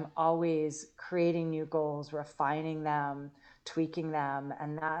year. I'm always creating new goals, refining them, tweaking them.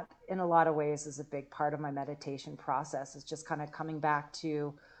 And that in a lot of ways is a big part of my meditation process. It's just kind of coming back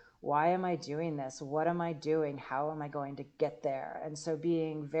to, why am I doing this? What am I doing? How am I going to get there? And so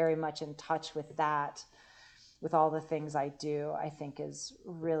being very much in touch with that, with all the things I do, I think is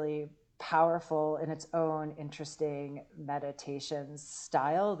really powerful in its own interesting meditation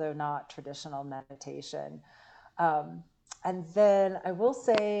style, though not traditional meditation. And then I will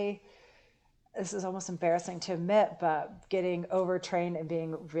say, this is almost embarrassing to admit, but getting overtrained and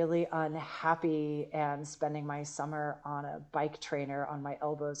being really unhappy and spending my summer on a bike trainer on my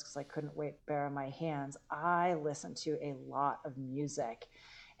elbows because I couldn't bear on my hands, I listened to a lot of music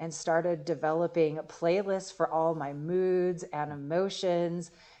and started developing a playlist for all my moods and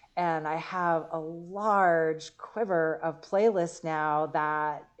emotions. And I have a large quiver of playlists now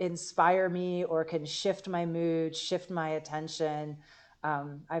that inspire me or can shift my mood, shift my attention.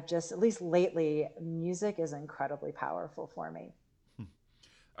 I've just, at least lately, music is incredibly powerful for me.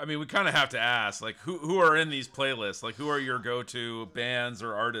 I mean, we kind of have to ask, like, who are in these playlists? Like, who are your go-to bands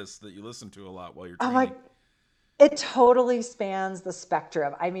or artists that you listen to a lot while you're training? It totally spans the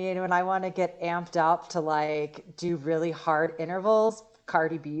spectrum. I mean, when I want to get amped up to like do really hard intervals,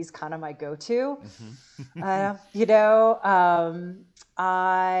 Cardi B's kind of my go-to. Mm-hmm.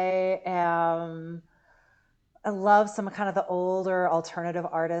 I love some kind of the older alternative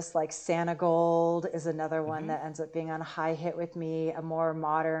artists, like Santa Gold is another one that ends up being on high hit with me. A more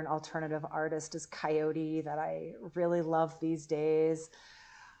modern alternative artist is Coyote that I really love these days.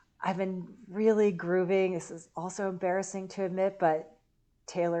 I've been really grooving. This is also embarrassing to admit, but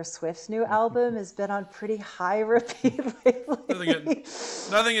Taylor Swift's new album has been on pretty high repeat lately.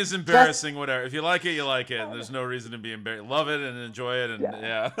 Nothing is embarrassing, whatever. If you like it, you like it. And there's no reason to be embarrassed. Love it and enjoy it.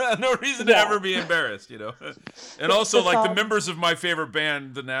 And no reason to ever be embarrassed, And also, like, the members of my favorite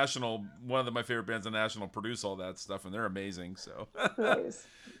band, The National, one of my favorite bands, The National, produce all that stuff, and they're amazing. So, nice.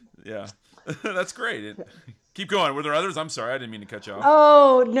 Yeah, that's great. Keep going. Were there others? I'm sorry, I didn't mean to cut you off.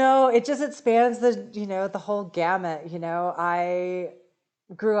 Oh no, it spans the whole gamut. I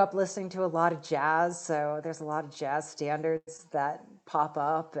grew up listening to a lot of jazz, so there's a lot of jazz standards that pop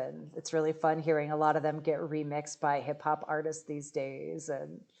up, and it's really fun hearing a lot of them get remixed by hip hop artists these days.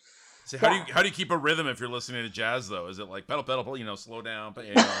 And so how do you keep a rhythm if you're listening to jazz though? Is it like pedal, slow down,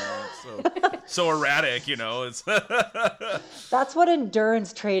 so erratic, It's that's what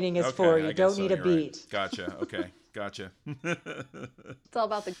endurance training is for. You don't need a beat. Right. Gotcha. Okay. Gotcha. It's all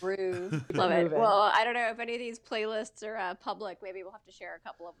about the groove. Love it. Well, I don't know if any of these playlists are public. Maybe we'll have to share a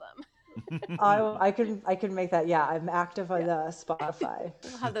couple of them. I can make that. Yeah, I'm active on Spotify.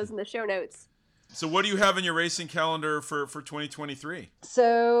 We'll have those in the show notes. So what do you have in your racing calendar for 2023?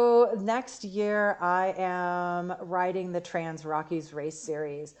 So next year I am riding the Trans Rockies Race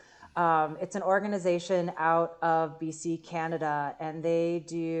Series. It's an organization out of BC, Canada, and they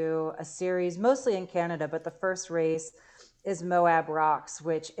do a series mostly in Canada, but the first race is Moab Rocks,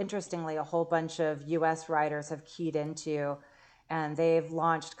 which interestingly a whole bunch of US riders have keyed into, and they've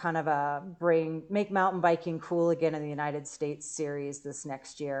launched kind of a make mountain biking cool again in the United States series this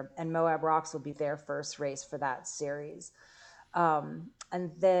next year, and Moab Rocks will be their first race for that series. And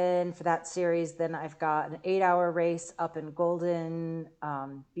then for that series, then I've got an 8-hour race up in Golden,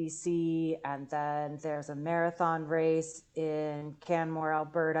 BC. And then there's a marathon race in Canmore,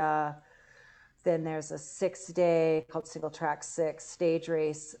 Alberta. Then there's a 6-day called Single Track 6 stage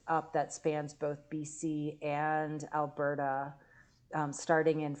race up that spans both BC and Alberta,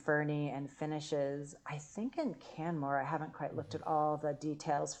 starting in Fernie and finishes, I think, in Canmore. I haven't quite looked at all the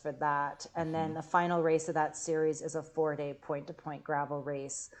details for that. And then the final race of that series is a 4-day point-to-point gravel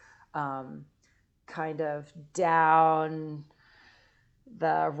race, kind of down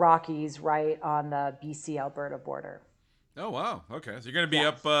the Rockies right on the BC-Alberta border. Oh, wow. Okay. So you're going to be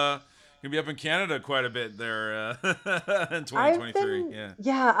up... You'll be up in Canada quite a bit there in 2023.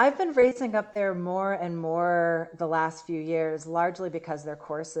 I've been racing up there more and more the last few years, largely because their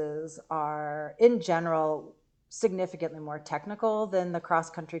courses are, in general, significantly more technical than the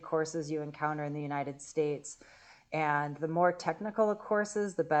cross-country courses you encounter in the United States. And the more technical the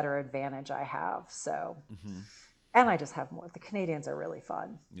courses, the better advantage I have. So... Mm-hmm. And I just have more. The Canadians are really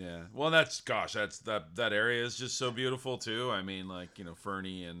fun. Yeah. Well, that area is just so beautiful too. I mean, like,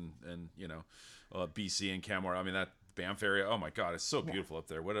 Fernie and BC and Canmore. I mean, that Banff area. Oh my God, it's so beautiful up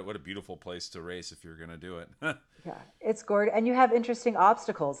there. What a beautiful place to race if you're going to do it. Yeah, it's gorgeous. And you have interesting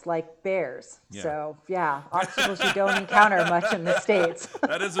obstacles like bears. Yeah. So obstacles you don't encounter much in the States.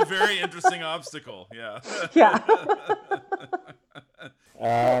 That is a very interesting obstacle. Yeah. Yeah.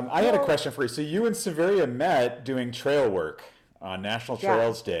 I had a question for you. So you and Severia met doing trail work on National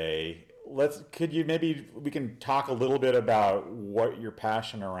Trails Day. We can talk a little bit about what your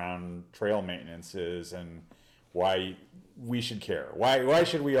passion around trail maintenance is and why we should care. Why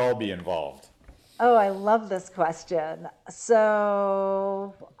should we all be involved? Oh, I love this question.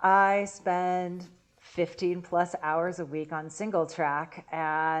 So I spend 15 plus hours a week on single track,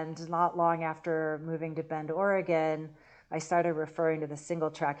 and not long after moving to Bend, Oregon, I started referring to the single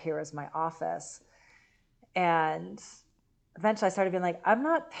track here as my office. And eventually I started being like, I'm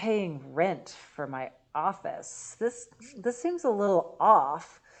not paying rent for my office. This seems a little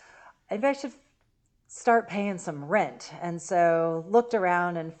off. Maybe I should start paying some rent. And so looked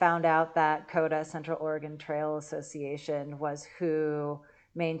around and found out that COTA, Central Oregon Trail Association, was who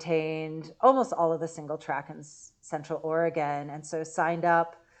maintained almost all of the single track in Central Oregon. And so signed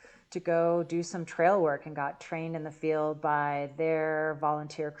up to go do some trail work and got trained in the field by their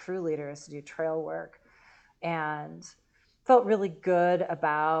volunteer crew leaders to do trail work, and felt really good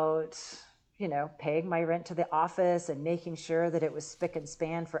about, paying my rent to the office and making sure that it was spick and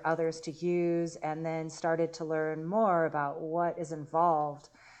span for others to use, and then started to learn more about what is involved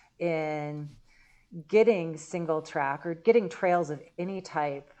in getting single track or getting trails of any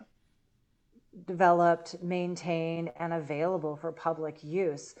type developed, maintained, and available for public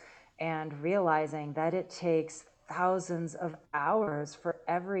use. And realizing that it takes thousands of hours for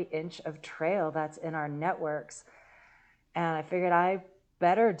every inch of trail that's in our networks. And I figured I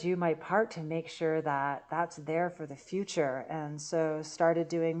better do my part to make sure that that's there for the future. And so started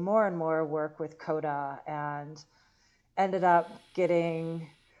doing more and more work with COTA, and ended up getting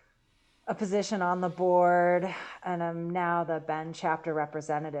a position on the board, and I'm now the Bend chapter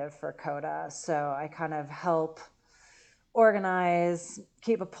representative for CODA. So I kind of help organize,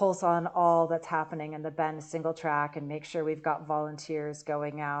 keep a pulse on all that's happening in the Bend single track and make sure we've got volunteers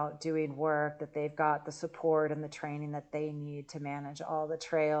going out, doing work, that they've got the support and the training that they need to manage all the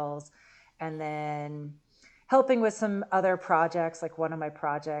trails. And then helping with some other projects. Like one of my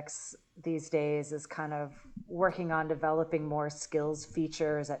projects these days is kind of working on developing more skills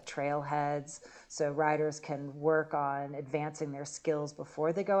features at trailheads so riders can work on advancing their skills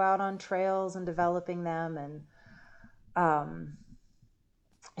before they go out on trails and developing them. And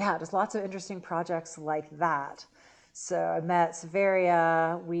yeah, just lots of interesting projects like that. So I met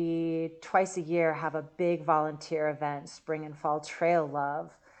Severia. We twice a year have a big volunteer event, Spring and Fall Trail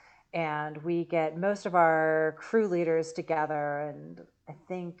Love. And we get most of our crew leaders together. And I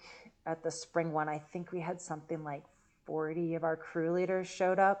think at the spring one, I think we had something like 40 of our crew leaders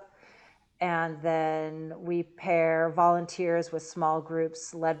showed up. And then we pair volunteers with small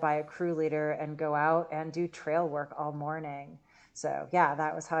groups led by a crew leader and go out and do trail work all morning. So yeah,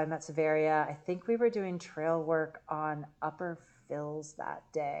 that was how I met Severia. I think we were doing trail work on Upper Fills that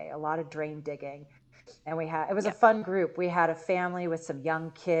day, a lot of drain digging. And it was a fun group. We had a family with some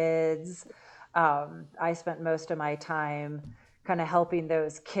young kids. I spent most of my time kind of helping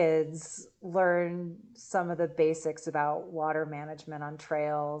those kids learn some of the basics about water management on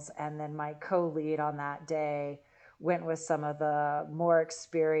trails. And then my co-lead on that day went with some of the more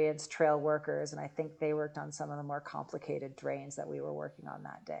experienced trail workers. And I think they worked on some of the more complicated drains that we were working on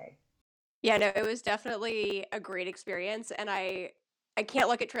that day. Yeah, no, it was definitely a great experience. And I can't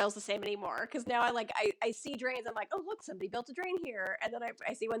look at trails the same anymore because now I see drains. I'm like, oh, look, somebody built a drain here. And then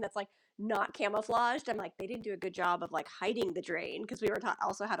I see one that's like not camouflaged. I'm like, they didn't do a good job of like hiding the drain because we were taught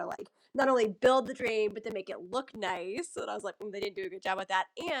also how to like not only build the drain, but to make it look nice. And I was like, they didn't do a good job with that.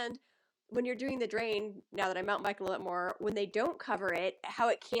 And when you're doing the drain, now that I'm mountain biking a little bit more, when they don't cover it, how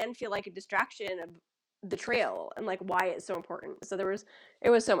it can feel like a distraction of the trail and like why it's so important. So it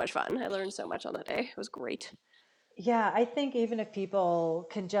was so much fun. I learned so much on that day. It was great. Yeah, I think even if people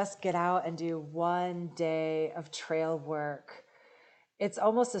can just get out and do one day of trail work, it's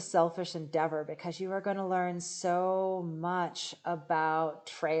almost a selfish endeavor because you are going to learn so much about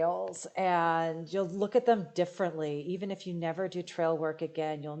trails and you'll look at them differently. Even if you never do trail work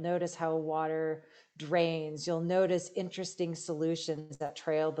again, you'll notice how water drains. You'll notice interesting solutions that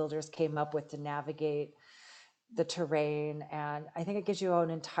trail builders came up with to navigate the terrain. And I think it gives you an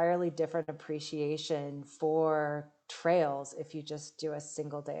entirely different appreciation for trails if you just do a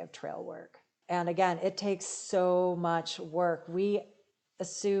single day of trail work. And again, it takes so much work. We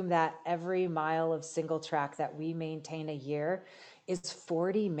assume that every mile of single track that we maintain a year is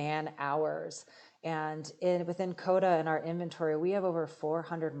 40 man hours. And within CODA in our inventory, we have over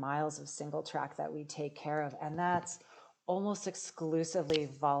 400 miles of single track that we take care of. And that's almost exclusively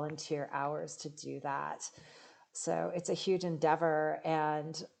volunteer hours to do that. So it's a huge endeavor.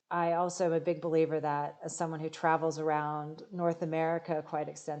 And I also am a big believer that as someone who travels around North America quite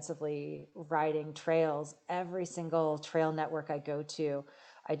extensively riding trails, every single trail network I go to,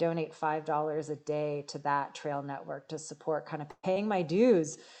 I donate $5 a day to that trail network to support kind of paying my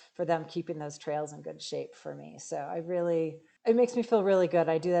dues for them keeping those trails in good shape for me. So it makes me feel really good.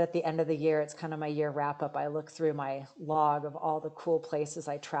 I do that at the end of the year. It's kind of my year wrap up. I look through my log of all the cool places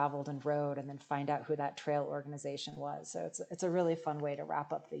I traveled and rode and then find out who that trail organization was. So it's a really fun way to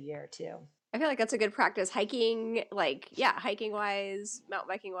wrap up the year too. I feel like that's a good practice. Hiking, hiking wise, mountain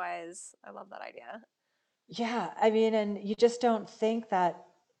biking wise. I love that idea. Yeah. I mean, and you just don't think that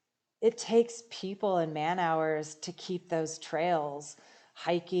it takes people and man hours to keep those trails,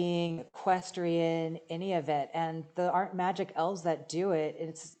 hiking, equestrian, any of it. And there aren't magic elves that do it.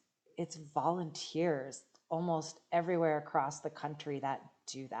 It's volunteers almost everywhere across the country that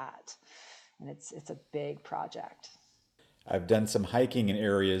do that. And it's a big project. I've done some hiking in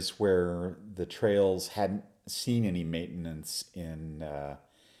areas where the trails hadn't seen any maintenance in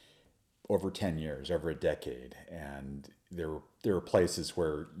over 10 years, over a decade. And there were places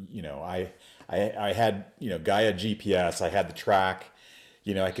where, I had, Gaia GPS, I had the track,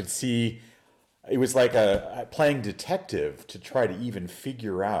 I could see, it was like playing detective to try to even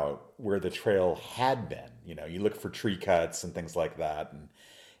figure out where the trail had been. You look for tree cuts and things like that.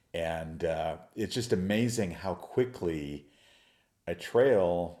 And it's just amazing how quickly a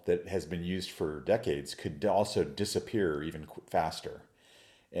trail that has been used for decades could also disappear even faster,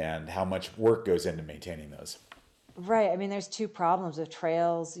 and how much work goes into maintaining those. Right. I mean, there's two problems with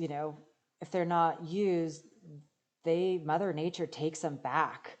trails. If they're not used, Mother Nature takes them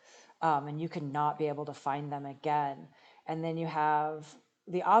back, and you cannot be able to find them again. And then you have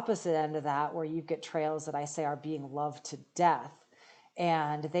the opposite end of that, where you get trails that I say are being loved to death,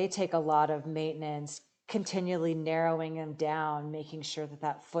 and they take a lot of maintenance, continually narrowing them down, making sure that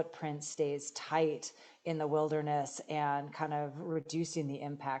that footprint stays tight in the wilderness and kind of reducing the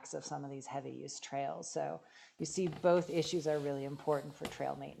impacts of some of these heavy use trails. So you see both issues are really important for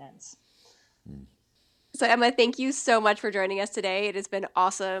trail maintenance. So Emma, thank you so much for joining us today. It has been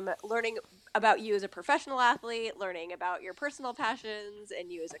awesome learning about you as a professional athlete, learning about your personal passions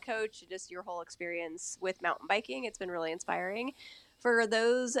and you as a coach, just your whole experience with mountain biking. It's been really inspiring. For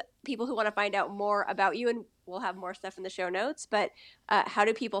those people who want to find out more about you, and we'll have more stuff in the show notes, but how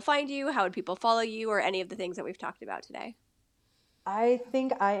do people find you? How would people follow you, or any of the things that we've talked about today? I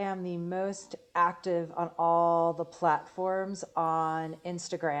think I am the most active on all the platforms on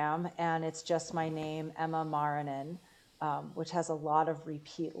Instagram, and it's just my name, Emma Maaranen, which has a lot of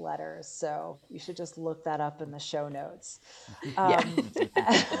repeat letters. So you should just look that up in the show notes.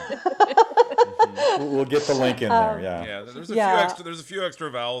 We'll get the link in there. Yeah. There's a few extra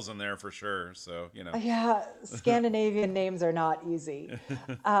vowels in there for sure. So Yeah, Scandinavian names are not easy.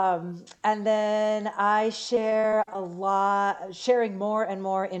 And then I share sharing more and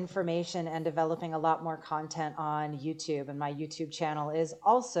more information and developing a lot more content on YouTube. And my YouTube channel is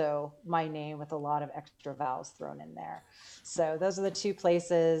also my name with a lot of extra vowels thrown in there. So those are the two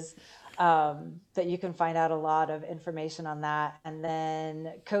places that you can find out a lot of information on that. And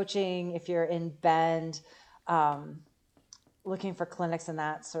then coaching, if you're in Bend, looking for clinics and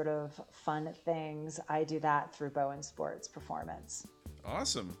that sort of fun things, I do that through Bowen Sports Performance.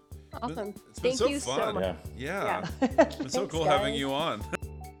 Awesome. Thank so you fun. so much. Yeah. It's so cool guys. having you on.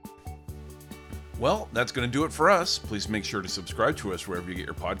 Well, that's going to do it for us. Please make sure to subscribe to us wherever you get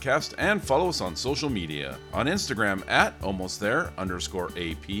your podcast and follow us on social media. On Instagram at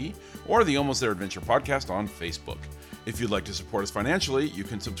almostthere_AP or the Almost There Adventure Podcast on Facebook. If you'd like to support us financially, you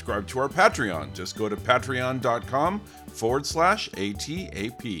can subscribe to our Patreon. Just go to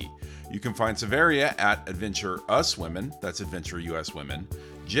patreon.com/ATAP. You can find Severia at Adventure Us Women, that's Adventure US Women,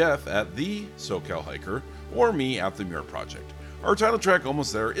 Jeff at The SoCal Hiker, or me at The Muir Project. Our title track,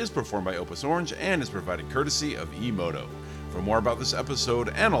 Almost There, is performed by Opus Orange and is provided courtesy of eMoto. For more about this episode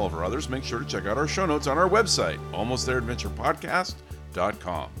and all of our others, make sure to check out our show notes on our website,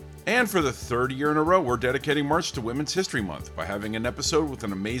 almosttthereadventurepodcast.com. And for the third year in a row, we're dedicating March to Women's History Month by having an episode with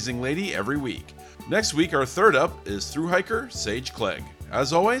an amazing lady every week. Next week, our third up is through hiker Sage Clegg.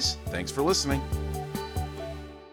 As always, thanks for listening.